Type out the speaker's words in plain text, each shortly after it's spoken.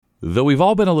Though we've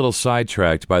all been a little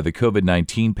sidetracked by the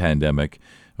COVID-19 pandemic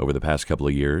over the past couple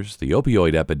of years, the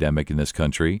opioid epidemic in this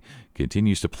country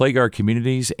continues to plague our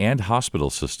communities and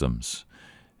hospital systems.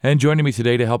 And joining me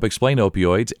today to help explain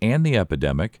opioids and the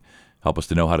epidemic, help us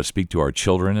to know how to speak to our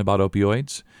children about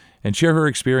opioids, and share her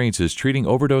experiences treating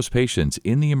overdose patients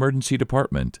in the emergency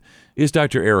department is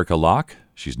Dr. Erica Locke.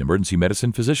 She's an emergency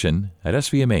medicine physician at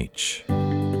SVMH.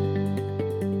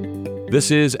 This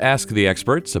is Ask the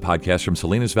Experts, a podcast from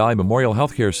Salinas Valley Memorial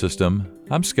Healthcare System.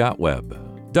 I'm Scott Webb.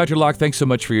 Dr. Locke, thanks so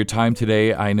much for your time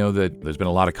today. I know that there's been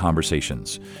a lot of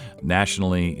conversations.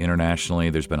 Nationally, internationally,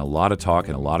 there's been a lot of talk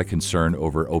and a lot of concern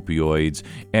over opioids,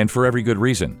 and for every good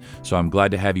reason. So I'm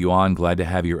glad to have you on, glad to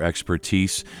have your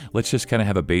expertise. Let's just kind of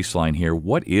have a baseline here.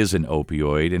 What is an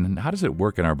opioid, and how does it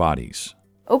work in our bodies?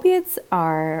 Opioids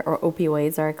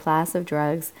are a class of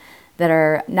drugs that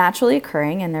are naturally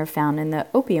occurring, and they're found in the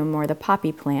opium or the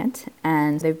poppy plant,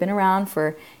 and they've been around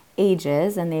for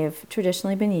ages, and they've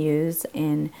traditionally been used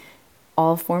in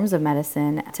all forms of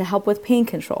medicine to help with pain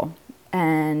control.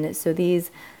 And so these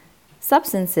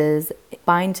substances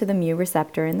bind to the mu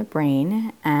receptor in the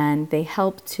brain, and they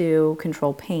help to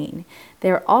control pain.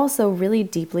 They're also really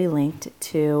deeply linked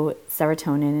to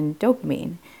serotonin and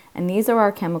dopamine, and these are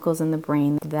our chemicals in the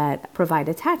brain that provide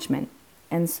attachment.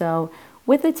 And so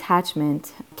with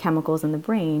attachment chemicals in the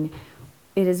brain,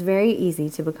 it is very easy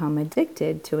to become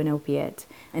addicted to an opiate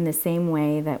in the same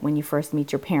way that when you first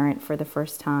meet your parent for the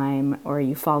first time or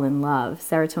you fall in love,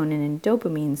 serotonin and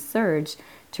dopamine surge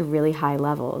to really high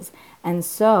levels. And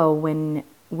so when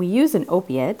we use an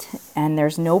opiate and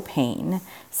there's no pain,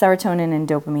 serotonin and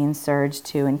dopamine surge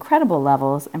to incredible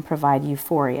levels and provide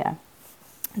euphoria.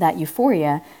 That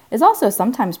euphoria is also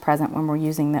sometimes present when we're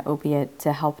using the opiate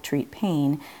to help treat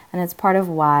pain, and it's part of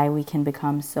why we can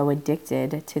become so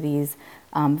addicted to these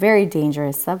very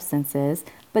dangerous substances,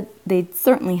 but they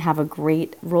certainly have a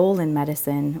great role in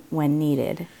medicine when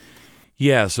needed.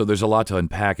 Yeah, so there's a lot to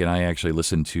unpack, and I actually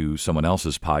listened to someone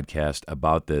else's podcast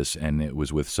about this, and it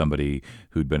was with somebody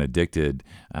who'd been addicted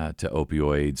to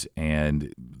opioids,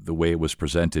 and the way it was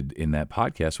presented in that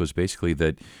podcast was basically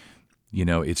that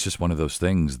it's just one of those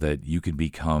things that you can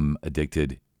become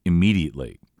addicted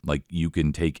immediately. Like you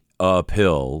can take a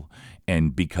pill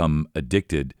and become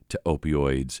addicted to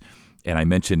opioids. And I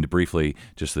mentioned briefly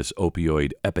just this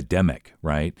opioid epidemic,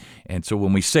 right? And so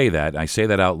when we say that, I say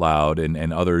that out loud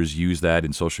and others use that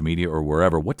in social media or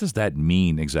wherever, what does that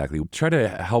mean exactly? Try to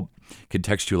help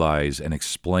contextualize and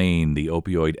explain the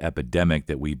opioid epidemic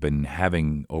that we've been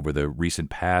having over the recent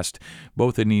past,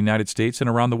 both in the United States and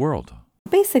around the world.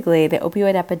 Basically, the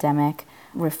opioid epidemic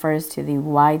refers to the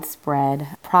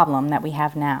widespread problem that we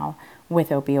have now with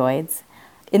opioids.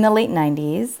 In the late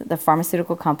 90s, the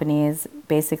pharmaceutical companies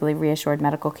basically reassured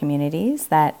medical communities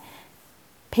that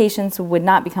patients would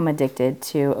not become addicted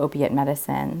to opiate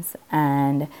medicines,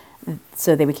 and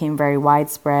so they became very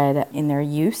widespread in their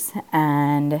use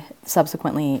and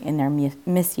subsequently in their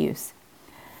misuse.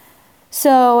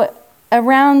 So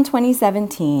around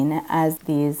 2017, as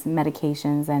these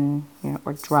medications and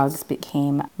or drugs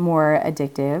became more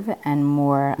addictive and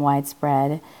more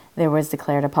widespread, there was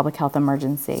declared a public health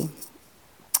emergency.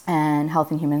 And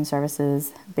Health and Human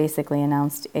Services basically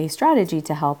announced a strategy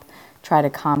to help try to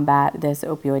combat this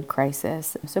opioid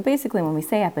crisis. So basically, when we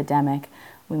say epidemic,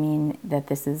 we mean that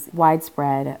this is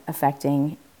widespread,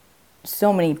 affecting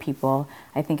so many people.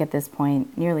 I think at this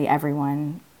point, nearly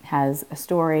everyone has a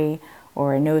story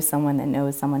or knows someone that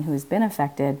knows someone who's been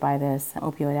affected by this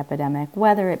opioid epidemic,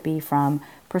 whether it be from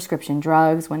prescription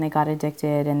drugs when they got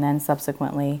addicted and then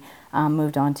subsequently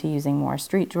moved on to using more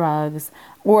street drugs,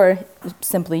 or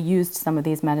simply used some of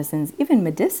these medicines even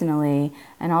medicinally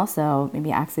and also maybe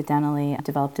accidentally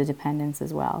developed a dependence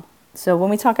as well. So when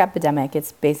we talk epidemic,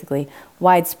 it's basically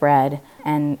widespread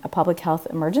and a public health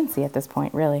emergency at this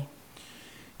point, really.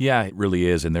 Yeah, it really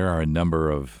is. And there are a number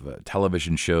of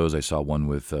television shows. I saw one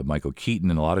with Michael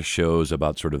Keaton and a lot of shows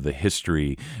about sort of the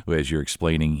history, as you're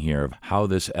explaining here, of how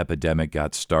this epidemic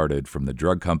got started, from the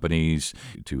drug companies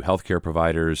to healthcare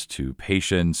providers to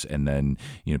patients, and then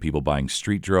people buying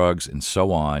street drugs and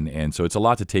so on. And so it's a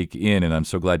lot to take in, and I'm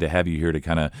so glad to have you here to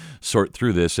kind of sort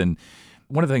through this. And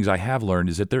one of the things I have learned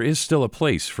is that there is still a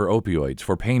place for opioids,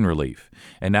 for pain relief.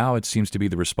 And now it seems to be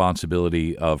the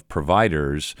responsibility of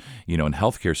providers, in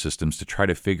healthcare systems to try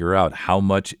to figure out how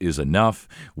much is enough,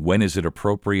 when is it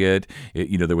appropriate.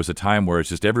 There was a time where it's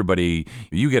just everybody,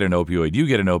 you get an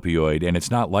opioid, and it's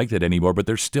not like that anymore, but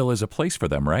there still is a place for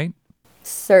them, right?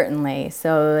 Certainly.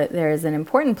 So there is an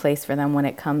important place for them when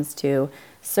it comes to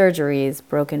surgeries,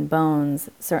 broken bones,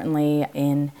 certainly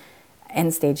in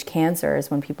end-stage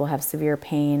cancers when people have severe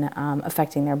pain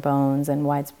affecting their bones and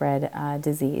widespread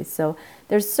disease. So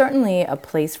there's certainly a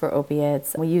place for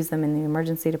opiates. We use them in the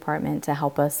emergency department to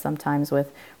help us sometimes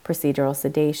with procedural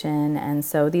sedation. And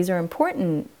so these are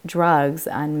important drugs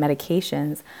and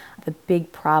medications. The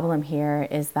big problem here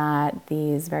is that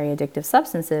these very addictive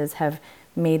substances have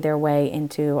made their way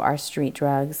into our street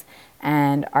drugs.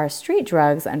 And our street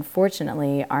drugs,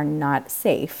 unfortunately, are not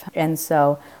safe. And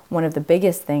so one of the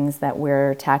biggest things that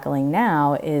we're tackling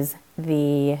now is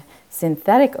the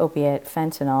synthetic opiate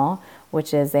fentanyl,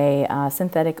 which is a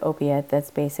synthetic opiate that's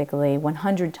basically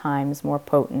 100 times more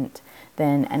potent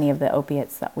than any of the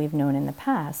opiates that we've known in the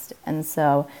past. And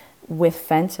so with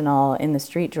fentanyl in the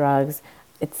street drugs,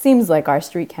 it seems like our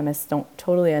street chemists don't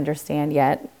totally understand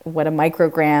yet what a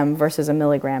microgram versus a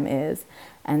milligram is.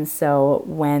 And so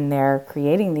when they're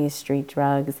creating these street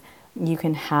drugs, you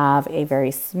can have a very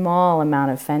small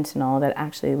amount of fentanyl that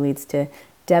actually leads to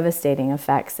devastating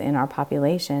effects in our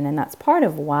population. And that's part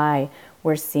of why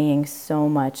we're seeing so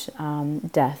much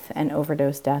death and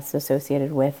overdose deaths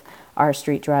associated with our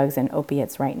street drugs and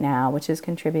opiates right now, which is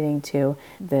contributing to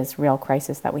this real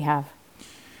crisis that we have.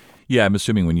 Yeah, I'm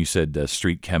assuming when you said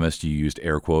street chemist, you used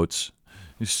air quotes.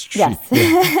 Yes.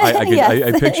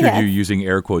 I pictured you using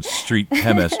air quotes, street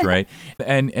chemist, right?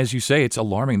 And as you say, it's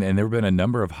alarming. And there have been a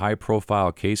number of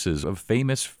high-profile cases of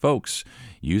famous folks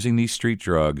using these street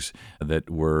drugs that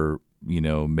were,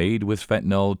 made with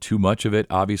fentanyl, too much of it,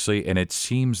 obviously. And it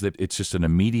seems that it's just an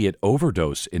immediate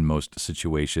overdose in most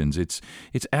situations. It's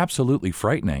absolutely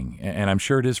frightening. And I'm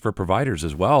sure it is for providers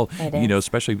as well,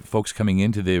 especially folks coming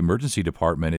into the emergency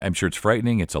department. I'm sure it's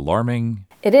frightening. It's alarming.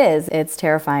 It is. It's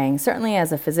terrifying. Certainly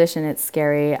as a physician, it's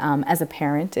scary. As a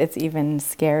parent, it's even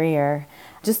scarier.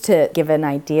 Just to give an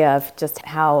idea of just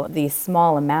how these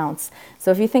small amounts. So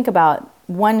if you think about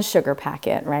one sugar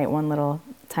packet, right, one little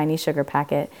tiny sugar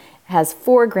packet, has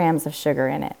 4 grams of sugar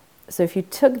in it. So if you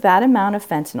took that amount of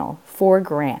fentanyl, 4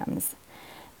 grams,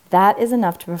 that is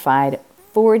enough to provide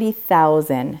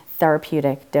 40,000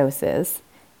 therapeutic doses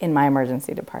in my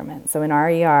emergency department. So in our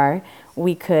ER,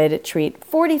 we could treat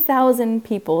 40,000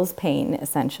 people's pain,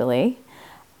 essentially,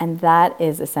 and that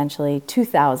is essentially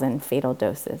 2,000 fatal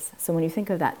doses. So when you think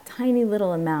of that tiny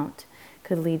little amount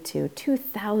could lead to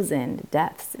 2,000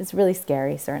 deaths, it's really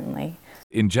scary, certainly.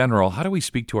 In general, how do we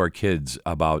speak to our kids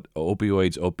about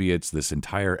opioids, opiates, this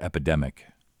entire epidemic?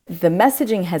 The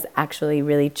messaging has actually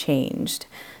really changed.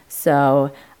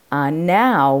 So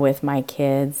now with my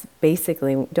kids,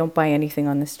 basically don't buy anything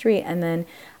on the street. And then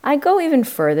I go even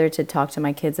further to talk to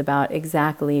my kids about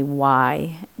exactly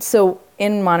why. So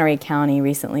in Monterey County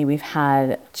recently, we've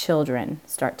had children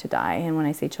start to die. And when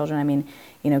I say children, I mean,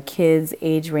 kids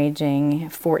age ranging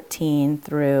 14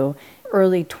 through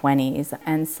early 20s.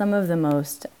 And some of the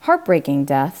most heartbreaking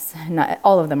deaths, not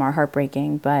all of them are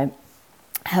heartbreaking, but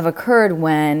have occurred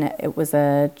when it was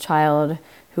a child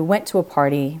who went to a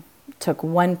party, took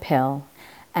one pill,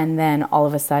 and then all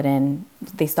of a sudden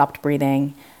they stopped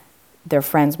breathing. Their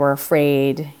friends were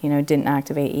afraid, didn't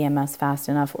activate EMS fast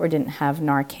enough or didn't have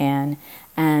Narcan,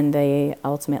 and they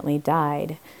ultimately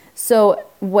died. So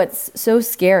what's so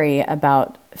scary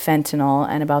about fentanyl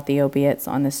and about the opiates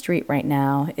on the street right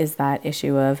now is that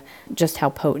issue of just how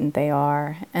potent they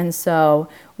are. And so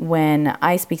when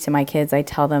I speak to my kids, I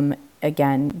tell them,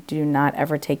 again, do not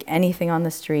ever take anything on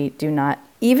the street. Do not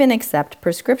even accept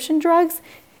prescription drugs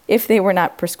if they were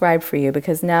not prescribed for you,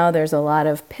 because now there's a lot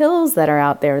of pills that are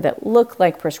out there that look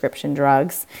like prescription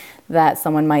drugs that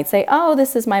someone might say, oh,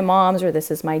 this is my mom's, or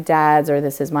this is my dad's, or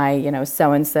this is my,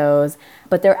 so-and-so's.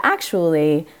 But they're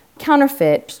actually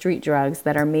counterfeit street drugs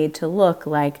that are made to look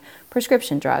like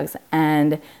prescription drugs.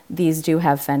 And these do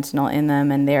have fentanyl in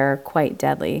them, and they're quite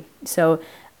deadly. So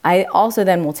I also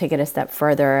then will take it a step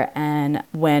further, and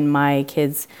when my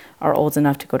kids are old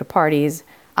enough to go to parties,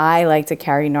 I like to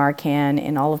carry Narcan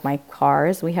in all of my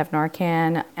cars. We have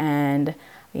Narcan, and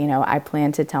I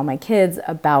plan to tell my kids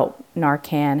about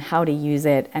Narcan, how to use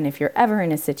it, and if you're ever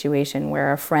in a situation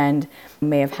where a friend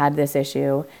may have had this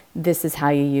issue, this is how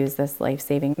you use this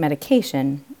life-saving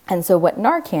medication. And so what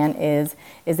Narcan is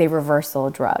a reversal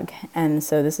drug. And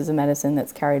so this is a medicine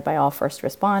that's carried by all first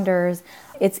responders.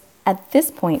 It's at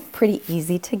this point pretty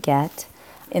easy to get.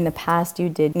 In the past, you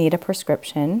did need a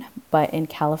prescription, but in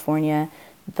California,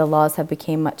 the laws have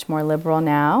become much more liberal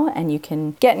now, and you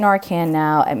can get Narcan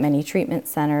now at many treatment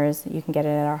centers. You can get it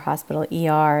at our hospital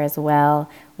ER as well.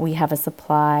 We have a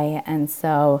supply, and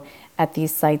so at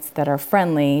these sites that are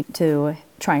friendly to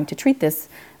trying to treat this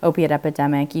opiate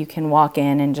epidemic, you can walk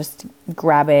in and just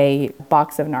grab a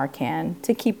box of Narcan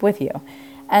to keep with you.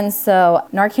 And so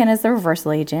Narcan is the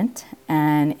reversal agent,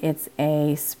 and it's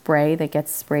a spray that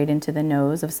gets sprayed into the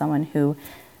nose of someone who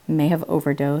may have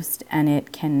overdosed, and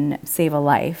it can save a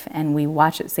life. And we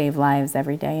watch it save lives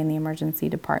every day in the emergency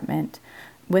department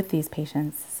with these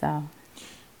patients. So.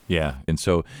 Yeah. And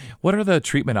so what are the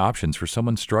treatment options for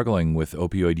someone struggling with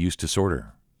opioid use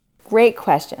disorder? Great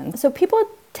question. So people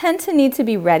tend to need to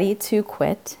be ready to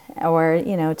quit or,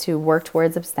 to work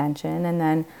towards abstention. And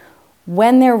then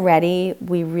when they're ready,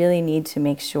 we really need to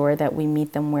make sure that we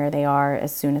meet them where they are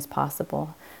as soon as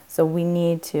possible. So we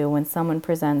need to, when someone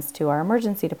presents to our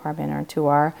emergency department or to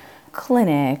our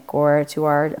clinic or to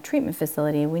our treatment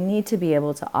facility, we need to be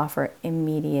able to offer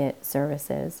immediate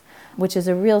services, which is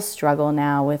a real struggle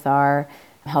now with our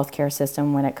healthcare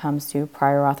system when it comes to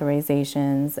prior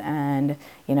authorizations and,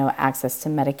 access to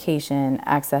medication,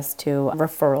 access to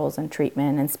referrals and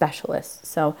treatment and specialists.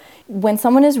 So when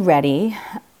someone is ready,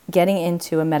 getting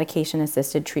into a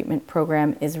medication-assisted treatment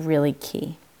program is really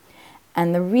key.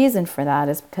 And the reason for that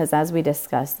is because, as we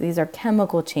discussed, these are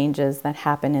chemical changes that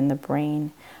happen in the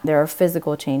brain. There are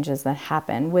physical changes that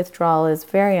happen. Withdrawal is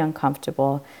very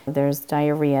uncomfortable. There's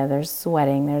diarrhea, there's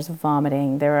sweating, there's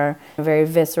vomiting. There are very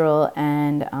visceral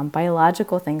and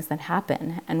biological things that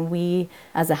happen. And we,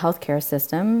 as a healthcare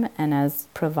system and as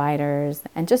providers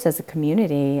and just as a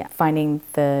community, finding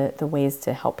the ways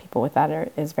to help people with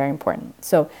that is very important.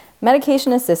 So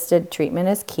medication-assisted treatment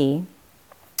is key.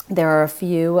 There are a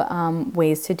few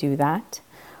ways to do that.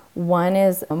 One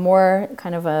is a more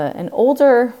kind of an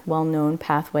older, well-known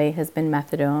pathway has been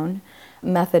methadone.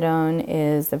 Methadone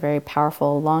is a very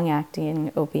powerful,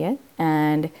 long-acting opiate,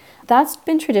 and that's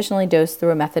been traditionally dosed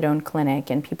through a methadone clinic,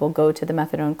 and people go to the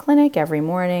methadone clinic every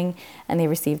morning and they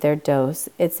receive their dose.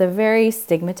 It's a very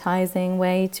stigmatizing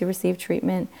way to receive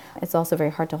treatment. It's also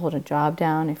very hard to hold a job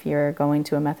down if you're going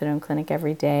to a methadone clinic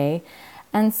every day.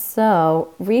 And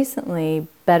so recently,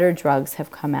 better drugs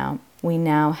have come out. We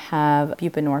now have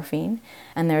buprenorphine,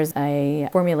 and there's a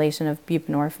formulation of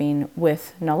buprenorphine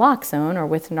with naloxone or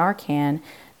with Narcan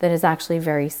that is actually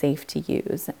very safe to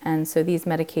use. And so these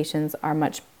medications are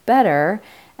much better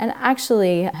and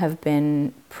actually have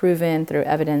been proven through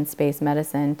evidence-based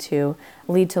medicine to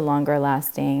lead to longer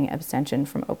lasting abstention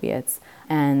from opiates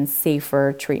and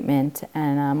safer treatment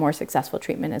and more successful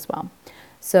treatment as well.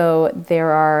 So there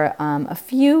are a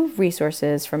few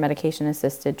resources for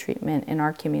medication-assisted treatment in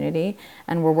our community,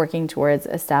 and we're working towards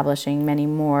establishing many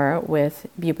more with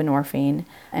buprenorphine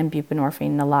and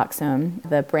buprenorphine naloxone.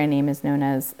 The brand name is known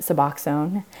as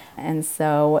Suboxone. And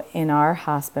so in our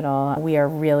hospital, we are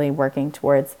really working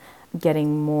towards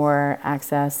getting more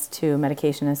access to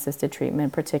medication-assisted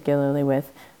treatment, particularly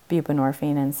with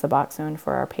buprenorphine and Suboxone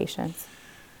for our patients.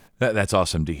 That's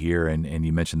awesome to hear. And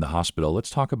you mentioned the hospital. Let's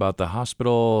talk about the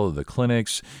hospital, the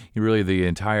clinics, really the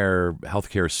entire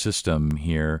healthcare system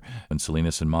here in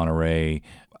Salinas and Monterey.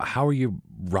 How are you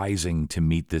rising to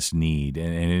meet this need?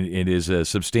 And it is a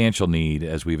substantial need,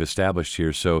 as we've established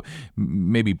here. So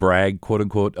maybe brag, quote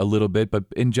unquote, a little bit, but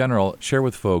in general, share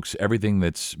with folks everything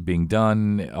that's being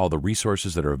done, all the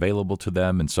resources that are available to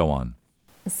them, and so on.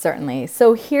 Certainly.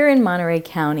 So here in Monterey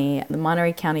County, the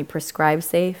Monterey County Prescribe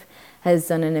Safe has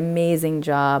done an amazing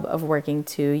job of working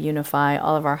to unify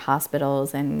all of our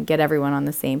hospitals and get everyone on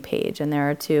the same page. And there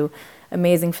are two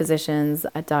amazing physicians,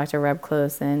 Dr. Reb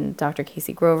Close and Dr.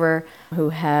 Casey Grover, who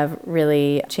have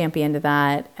really championed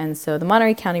that. And so the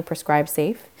Monterey County Prescribe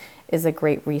Safe is a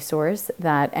great resource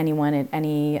that anyone at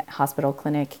any hospital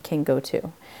clinic can go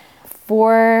to.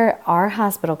 For our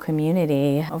hospital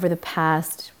community, over the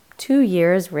past 2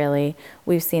 years, really,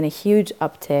 we've seen a huge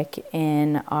uptick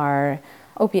in our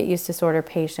opiate use disorder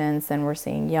patients, and we're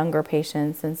seeing younger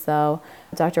patients. And so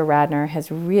Dr. Radner has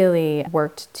really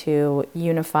worked to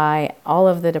unify all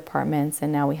of the departments,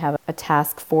 and now we have a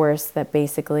task force that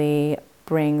basically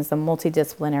brings a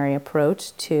multidisciplinary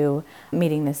approach to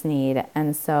meeting this need.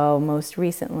 And so most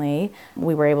recently,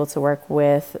 we were able to work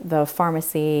with the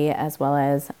pharmacy as well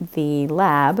as the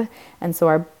lab. And so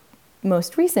our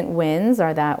most recent wins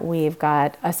are that we've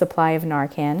got a supply of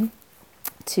Narcan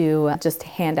to just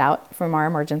hand out from our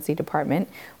emergency department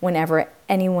whenever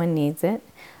anyone needs it.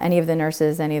 Any of the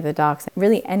nurses, any of the docs,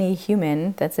 really any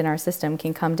human that's in our system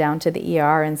can come down to the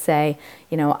ER and say,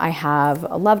 I have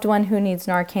a loved one who needs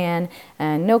Narcan,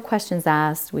 and no questions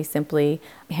asked. We simply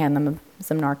hand them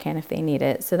some Narcan if they need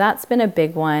it. So that's been a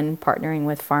big one, partnering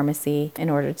with pharmacy in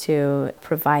order to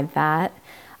provide that.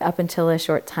 Up until a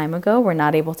short time ago, we're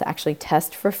not able to actually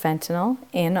test for fentanyl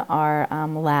in our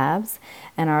labs,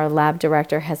 and our lab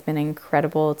director has been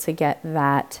incredible to get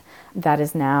that. That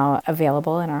is now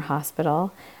available in our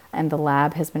hospital. And the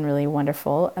lab has been really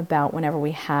wonderful about whenever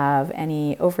we have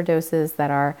any overdoses that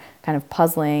are kind of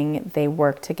puzzling, they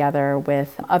work together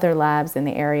with other labs in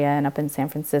the area and up in San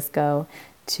Francisco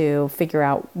to figure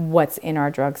out what's in our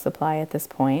drug supply at this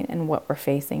point and what we're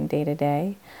facing day to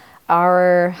day.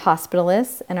 Our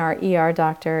hospitalists and our ER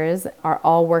doctors are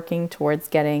all working towards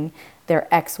getting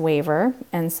their X waiver.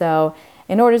 And so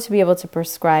in order to be able to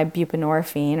prescribe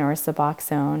buprenorphine or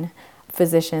Suboxone,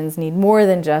 physicians need more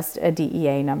than just a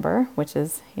DEA number, which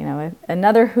is,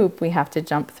 another hoop we have to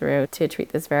jump through to treat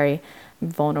this very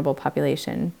vulnerable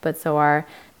population. But so our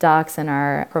docs and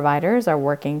our providers are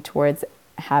working towards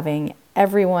having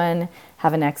everyone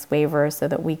have an X waiver so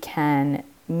that we can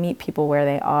meet people where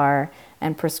they are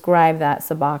and prescribe that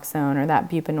Suboxone or that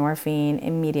buprenorphine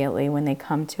immediately when they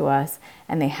come to us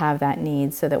and they have that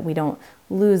need, so that we don't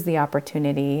lose the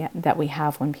opportunity that we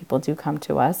have when people do come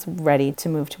to us ready to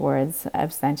move towards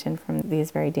abstention from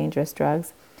these very dangerous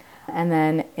drugs. And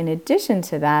then in addition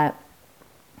to that,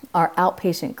 our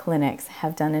outpatient clinics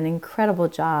have done an incredible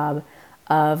job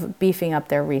of beefing up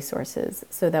their resources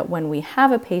so that when we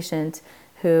have a patient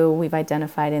who we've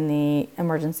identified in the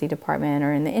emergency department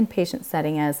or in the inpatient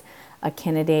setting as a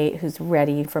candidate who's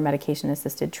ready for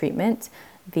medication-assisted treatment,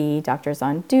 the doctors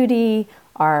on duty,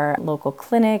 our local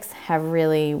clinics have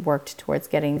really worked towards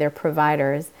getting their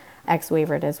providers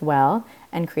X-waivered as well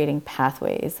and creating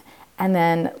pathways. And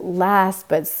then last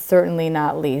but certainly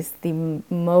not least, the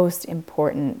most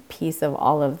important piece of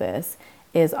all of this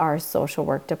is our social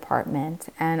work department.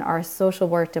 And our social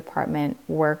work department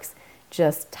works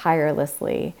just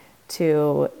tirelessly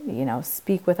to,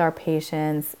 speak with our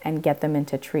patients and get them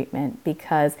into treatment,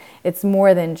 because it's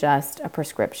more than just a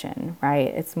prescription, right?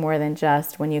 It's more than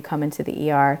just when you come into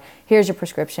the ER, here's your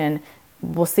prescription,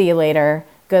 we'll see you later,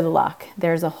 good luck.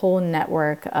 There's a whole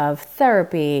network of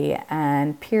therapy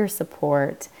and peer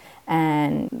support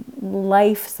and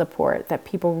life support that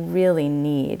people really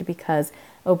need, because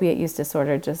opiate use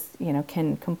disorder just,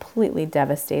 can completely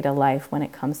devastate a life when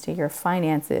it comes to your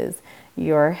finances,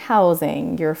 your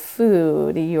housing, your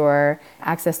food, your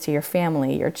access to your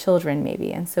family, your children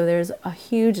maybe. And so there's a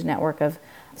huge network of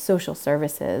social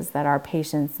services that our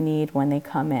patients need when they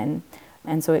come in.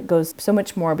 And so it goes so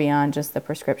much more beyond just the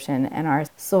prescription. And our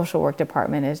social work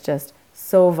department is just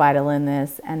so vital in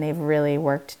this. And they've really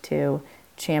worked to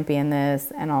champion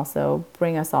this and also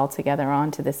bring us all together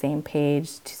onto the same page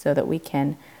so that we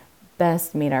can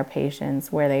best meet our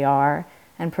patients where they are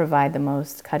and provide the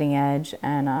most cutting edge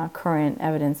and current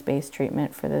evidence-based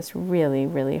treatment for this really,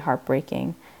 really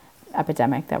heartbreaking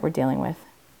epidemic that we're dealing with.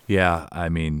 Yeah,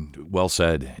 well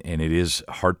said. And it is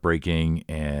heartbreaking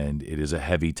and it is a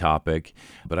heavy topic,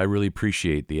 but I really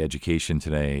appreciate the education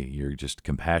today. Your just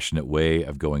compassionate way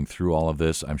of going through all of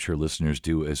this. I'm sure listeners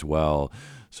do as well.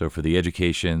 So for the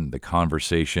education, the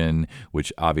conversation,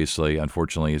 which obviously,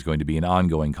 unfortunately, is going to be an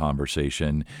ongoing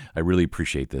conversation, I really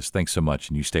appreciate this. Thanks so much,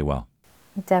 and you stay well.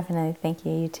 Definitely. Thank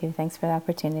you. You too. Thanks for the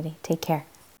opportunity. Take care.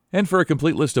 And for a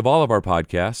complete list of all of our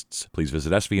podcasts, please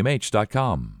visit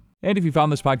svmh.com. And if you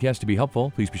found this podcast to be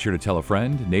helpful, please be sure to tell a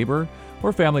friend, neighbor,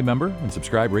 or family member and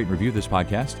subscribe, rate, and review this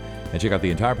podcast. And check out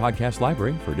the entire podcast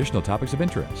library for additional topics of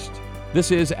interest.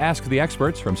 This is Ask the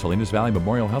Experts from Salinas Valley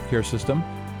Memorial Healthcare System.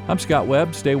 I'm Scott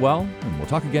Webb. Stay well, and we'll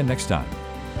talk again next time.